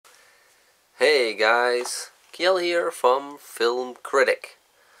Hey guys, Kiel here from Film Critic.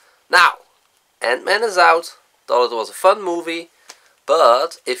 Now, Ant-Man is out, thought it was a fun movie,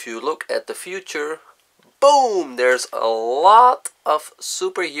 but if you look at the future, boom, there's a lot of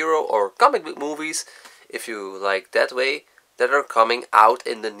superhero or comic book movies, if you like that way, that are coming out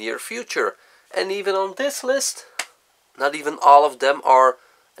in the near future. And even on this list, not even all of them are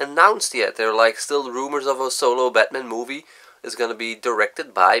announced yet. They're like still rumors of a solo Batman movie is going to be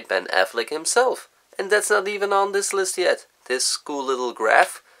directed by Ben Affleck himself. And that's not even on this list yet. This cool little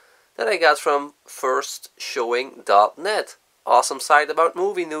graph that I got from firstshowing.net. Awesome site about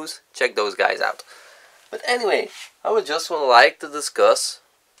movie news. Check those guys out. But anyway, I would just like to discuss,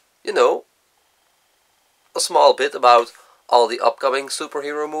 a small bit about all the upcoming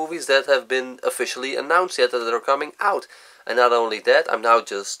superhero movies that have been officially announced yet that are coming out. And not only that, I'm now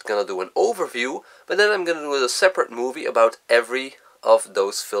just gonna do an overview, but then I'm gonna do a separate movie about every of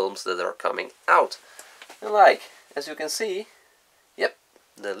those films that are coming out. And as you can see, yep,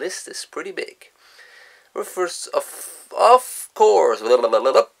 the list is pretty big. Well, first, of course,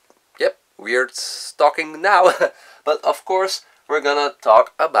 yep, weird talking now, but of course, we're gonna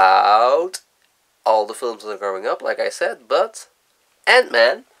talk about all the films that are coming up, like I said, but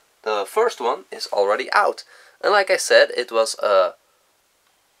Ant-Man, the first one, is already out. And like I said, it was a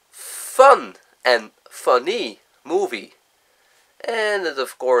fun and funny movie. And it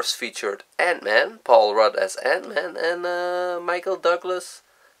of course featured Ant-Man, Paul Rudd as Ant-Man, and Michael Douglas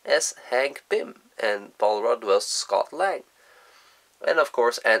as Hank Pym. And Paul Rudd was Scott Lang. And of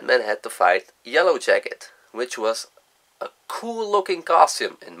course Ant-Man had to fight Yellow Jacket, which was a cool looking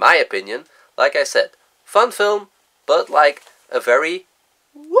costume, in my opinion. Like I said, fun film, but like a very,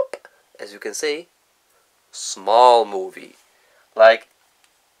 as you can see, small movie. Like,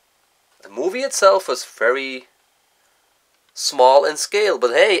 the movie itself was very small in scale,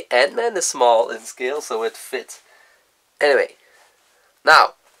 but hey, Ant-Man is small in scale, so it fits. Anyway,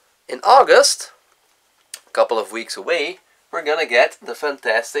 now, in August, a couple of weeks away, we're gonna get the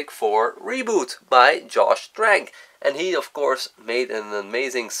Fantastic Four reboot by Josh Trank. And he, of course, made an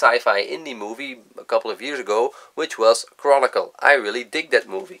amazing sci-fi indie movie a couple of years ago, which was Chronicle. I really dig that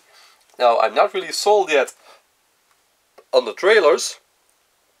movie. Now, I'm not really sold yet on the trailers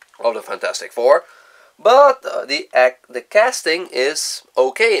of the Fantastic Four, but the casting is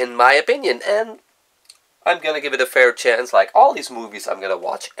okay in my opinion, and I'm gonna give it a fair chance. Like all these movies I'm gonna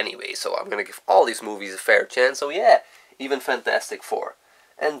watch anyway, so I'm gonna give all these movies a fair chance. So yeah, even Fantastic Four.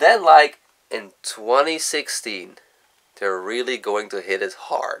 And then in 2016, they're really going to hit it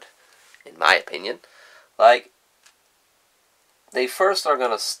hard, in my opinion. They first are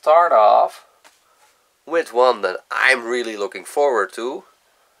gonna start off with one that I'm really looking forward to.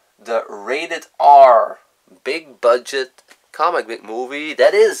 The rated R, big budget comic book movie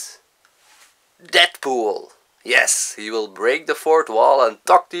that is Deadpool. Yes, he will break the fourth wall and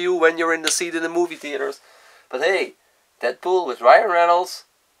talk to you when you're in the seat in the movie theaters. But hey, Deadpool with Ryan Reynolds,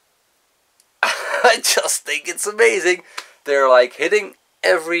 I just think it's amazing. They're hitting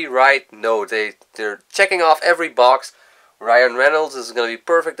every right note. They're checking off every box. Ryan Reynolds is going to be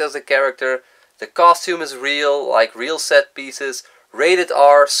perfect as a character. The costume is real, real set pieces. Rated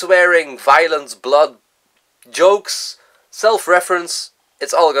R, swearing, violence, blood, jokes, self-reference.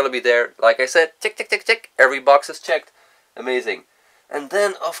 It's all going to be there. Like I said, tick, tick, tick, tick. Every box is checked. Amazing. And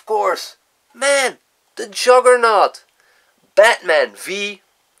then, of course, man, the Juggernaut. Batman v.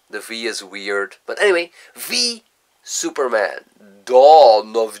 The V is weird. But anyway, v. Superman.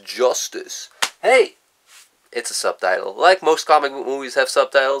 Dawn of Justice. Hey, it's a subtitle. Like most comic book movies have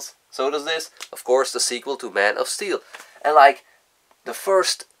subtitles, so does this. Of course, the sequel to Man of Steel. And the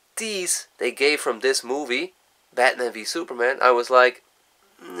first tease they gave from this movie, Batman v Superman, I was like,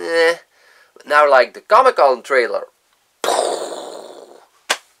 nah. But now the Comic-Con trailer,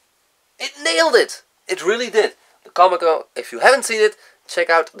 it nailed it. It really did. The Comic-Con, if you haven't seen it, check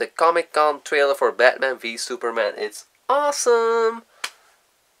out the Comic-Con trailer for Batman v Superman. It's awesome.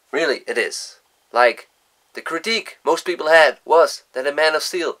 Really, it is. The critique most people had was that in Man of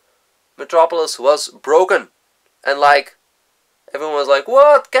Steel, Metropolis was broken. And everyone was like,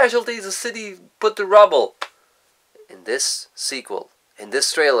 what? Casualties, a city put to rubble. In this sequel, in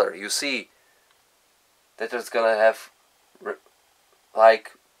this trailer, you see that it's gonna have,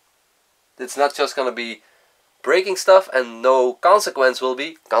 it's not just gonna be breaking stuff and no consequence will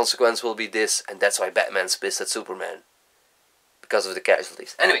be. Consequence will be this, and that's why Batman's pissed at Superman. Because of the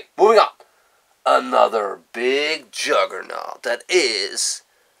casualties. Anyway, moving on. Another big juggernaut that is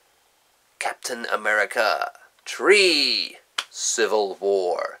Captain America 3 Civil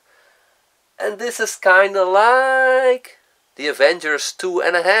War. And this is kinda like the Avengers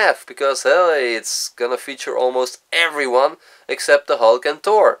 2.5, because hey, it's gonna feature almost everyone except the Hulk and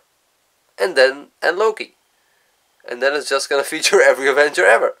Thor, and Loki, and then it's just gonna feature every Avenger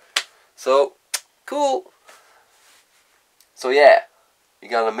ever. So cool. So yeah, we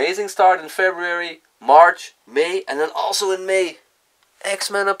got an amazing start in February, March, May, and then also in May,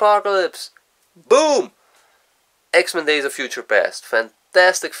 X-Men Apocalypse. Boom! X-Men Days of Future Past.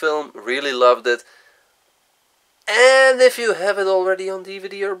 Fantastic film, really loved it. And if you have it already on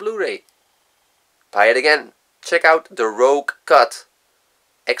DVD or Blu-ray, buy it again. Check out the Rogue cut.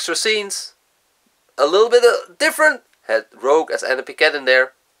 Extra scenes, a little bit different. Had Rogue as Anna Piquet in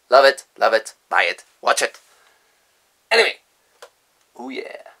there. Love it, buy it, watch it. Anyway, oh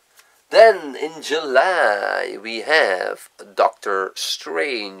yeah. Then in July we have Doctor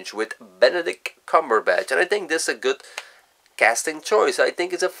Strange with Benedict Cumberbatch, and I think this is a good casting choice. I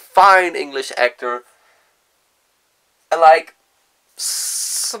think he's a fine English actor. And like,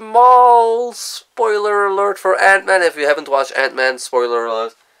 small spoiler alert for Ant-Man. If you haven't watched Ant-Man, spoiler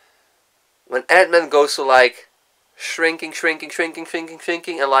alert. When Ant-Man goes to like shrinking,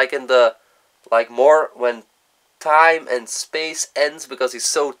 and like in the, like more when time and space ends because he's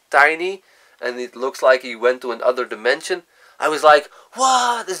so tiny and it looks like he went to another dimension, I was like,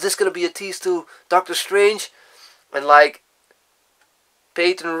 what? Is this gonna be a tease to Doctor Strange? And like,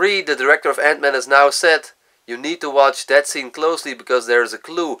 Peyton Reed, the director of Ant-Man, has now said, you need to watch that scene closely because there's a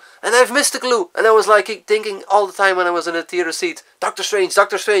clue. And I've missed the clue. And I was like thinking all the time when I was in a theater seat, Doctor Strange,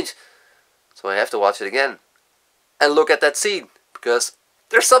 Doctor Strange. So I have to watch it again. And look at that scene. Because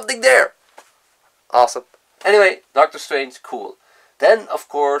there's something there. Awesome. Anyway, Doctor Strange, cool. Then, of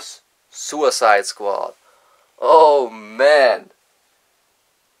course, Suicide Squad. Oh, man.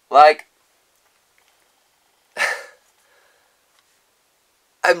 Like,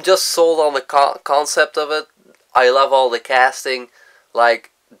 I'm just sold on the concept of it. I love all the casting.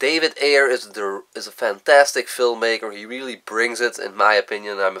 Like, David Ayer is a fantastic filmmaker. He really brings it, in my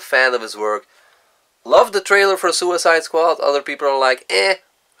opinion. I'm a fan of his work. Love the trailer for Suicide Squad. Other people are like, I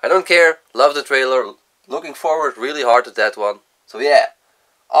don't care. Love the trailer. Looking forward really hard to that one. So yeah,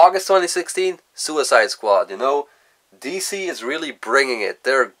 August 2016, Suicide Squad. You know, DC is really bringing it.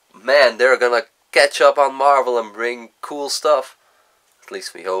 They're gonna catch up on Marvel and bring cool stuff. At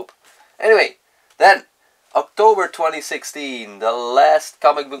least we hope. Anyway, then October 2016, the last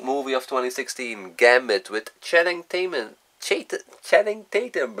comic book movie of 2016, Gambit with Channing Tatum. Channing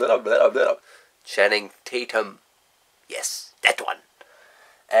Tatum. Yes, that one.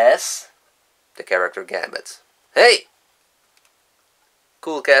 As the character Gambit. Hey!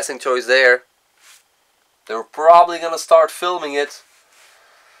 Cool casting choice there. They're probably gonna start filming it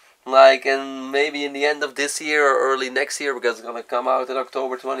like maybe in the end of this year or early next year, because it's gonna come out in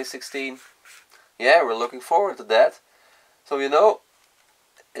October 2016. Yeah, we're looking forward to that. So you know,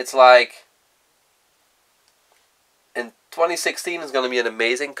 it's like in 2016 is gonna be an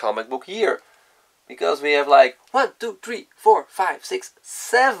amazing comic book year. Because we have like 1, 2, 3, 4, 5, 6,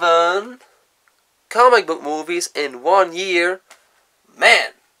 7 comic book movies in 1 year.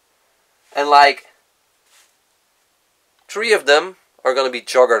 Man! And like 3 of them are going to be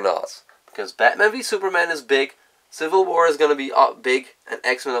juggernauts. Because Batman v Superman is big, Civil War is going to be big, and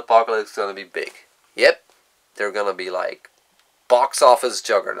X-Men Apocalypse is going to be big. Yep, they're going to be like box office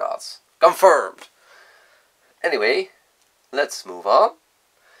juggernauts. Confirmed! Anyway, let's move on.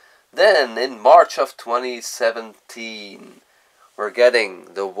 Then, in March of 2017, we're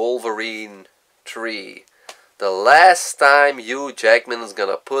getting the Wolverine 3. The last time Hugh Jackman is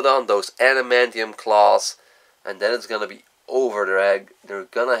gonna put on those adamantium claws, and then it's gonna be over. They're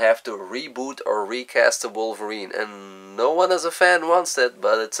gonna have to reboot or recast the Wolverine, and no one as a fan wants that,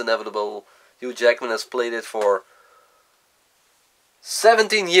 but it's inevitable. Hugh Jackman has played it for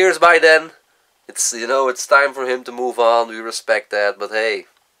 17 years by then. It's, you know, it's time for him to move on. We respect that, but hey,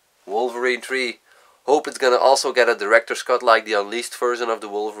 Wolverine 3. Hope it's gonna also get a director's cut like the Unleashed version of the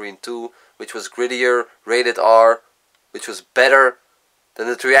Wolverine 2, which was grittier, rated R, which was better than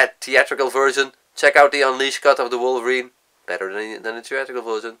the theatrical version. Check out the Unleashed cut of the Wolverine. Better than the theatrical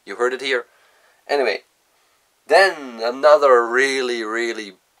version. You heard it here. Anyway, then another really,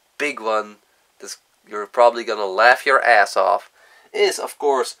 really big one. You're probably gonna laugh your ass off. Is, of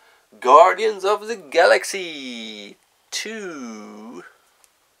course, Guardians of the Galaxy 2.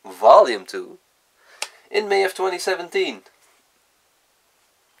 Volume 2. In May of 2017.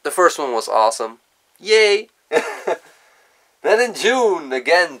 The first one was awesome. Yay! Then in June,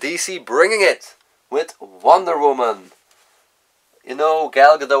 again, DC bringing it with Wonder Woman. You know,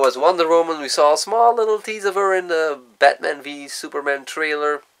 Gal Gadot as Wonder Woman. We saw a small little tease of her in the Batman v Superman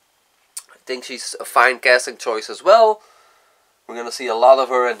trailer. I think she's a fine casting choice as well. We're gonna see a lot of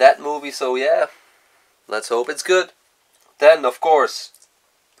her in that movie, so yeah, let's hope it's good. Then, of course,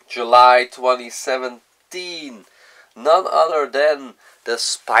 July 2017, none other than the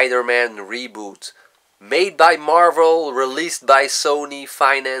Spider-Man reboot. Made by Marvel, released by Sony,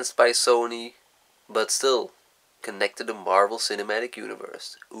 financed by Sony, but still connected to Marvel Cinematic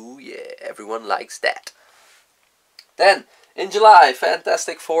Universe. Ooh yeah, everyone likes that. Then, in July,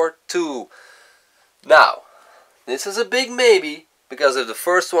 Fantastic Four 2. Now, this is a big maybe, because if the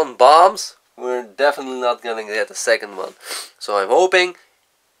first one bombs, we're definitely not gonna get the second one. So I'm hoping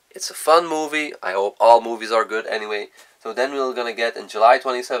it's a fun movie. I hope all movies are good anyway. So then we're gonna get in July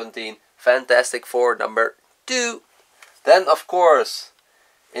 2017 Fantastic Four number 2. Then of course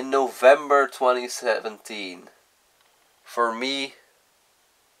in November 2017, for me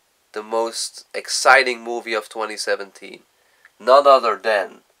the most exciting movie of 2017, none other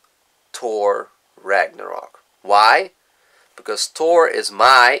than Thor Ragnarok. Why? Because Thor is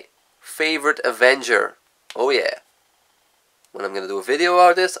my favorite Avenger. Oh yeah. When I'm going to do a video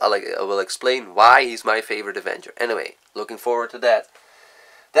about this, I will explain why he's my favorite Avenger. Anyway, looking forward to that.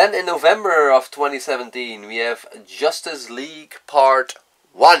 Then in November of 2017, we have Justice League Part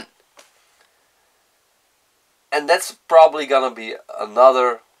 1. And that's probably going to be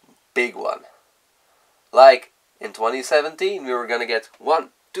another big one. Like in 2017, we were going to get 1,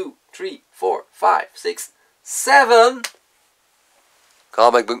 2, 3, 4, 5, 6, 7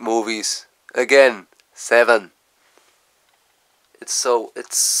 comic book movies. Again, 7. It's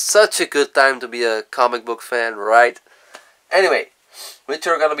such a good time to be a comic book fan, right? Anyway, which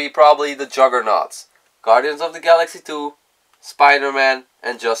are gonna be probably the juggernauts: Guardians of the Galaxy 2, Spider-Man,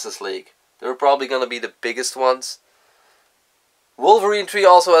 and Justice League. They're probably gonna be the biggest ones. Wolverine 3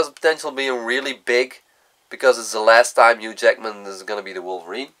 also has the potential of being really big, because it's the last time Hugh Jackman is gonna be the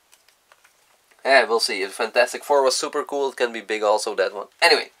Wolverine. And we'll see. If Fantastic Four was super cool, it can be big also, that one.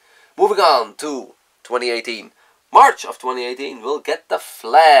 Anyway, moving on to 2018. March of 2018, we'll get The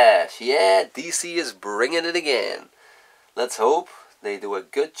Flash. Yeah, DC is bringing it again. Let's hope they do a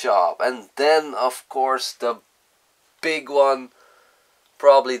good job. And then, of course, the big one,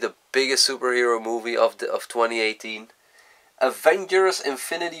 probably the biggest superhero movie of 2018, Avengers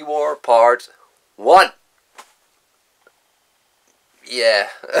Infinity War Part 1. Yeah,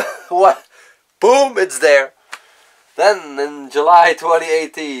 what? Boom, it's there. Then in July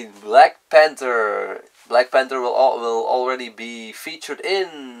 2018, Black Panther. Black Panther will already be featured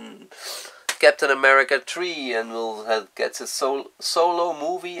in Captain America 3 and will get his solo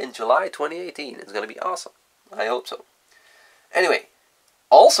movie in July 2018. It's gonna be awesome. I hope so. Anyway,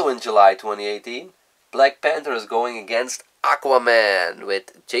 also in July 2018, Black Panther is going against Aquaman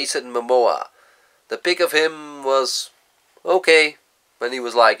with Jason Momoa. The pick of him was okay when he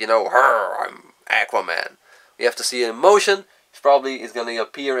was like, you know, I'm Aquaman. We have to see it in motion. He probably is gonna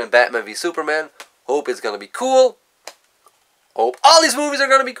appear in Batman v Superman. Hope it's gonna be cool. Hope all these movies are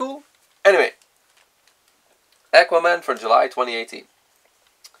gonna be cool. Anyway, Aquaman for July 2018.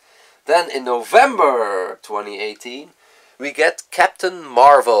 Then in November 2018, we get Captain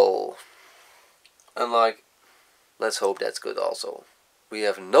Marvel. And like, let's hope that's good also. We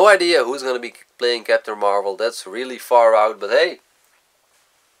have no idea who's gonna be playing Captain Marvel. That's really far out, but hey,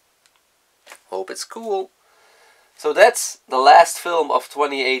 hope it's cool. So that's the last film of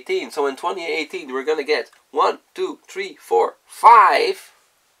 2018. So in 2018 we're gonna get 1, 2, 3, 4, 5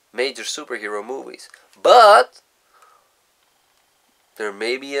 major superhero movies. But there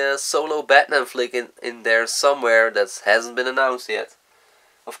may be a solo Batman flick in there somewhere that hasn't been announced yet.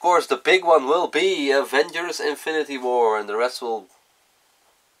 Of course, the big one will be Avengers Infinity War, and the rest will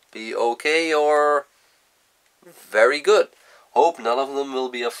be okay or very good. Hope none of them will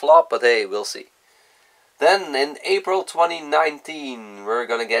be a flop, but hey, we'll see. Then in April 2019, we're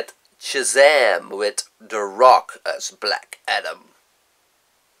gonna get Shazam with The Rock as Black Adam.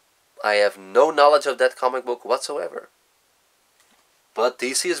 I have no knowledge of that comic book whatsoever, but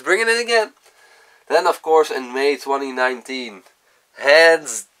DC is bringing it again. Then of course in May 2019,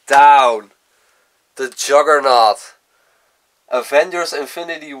 hands down, the Juggernaut, Avengers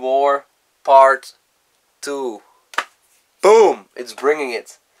Infinity War Part 2. Boom! It's bringing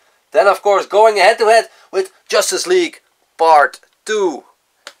it. Then of course going head to head with Justice League Part 2.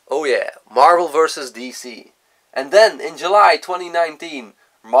 Oh yeah, Marvel vs DC. And then in July 2019,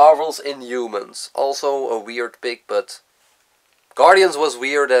 Marvel's Inhumans. Also a weird pick, but Guardians was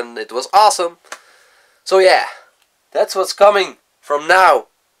weird and it was awesome. So yeah, that's what's coming from now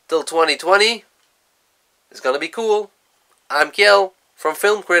till 2020. It's gonna be cool. I'm Kjell from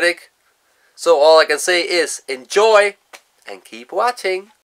Film Critic. So all I can say is enjoy and keep watching.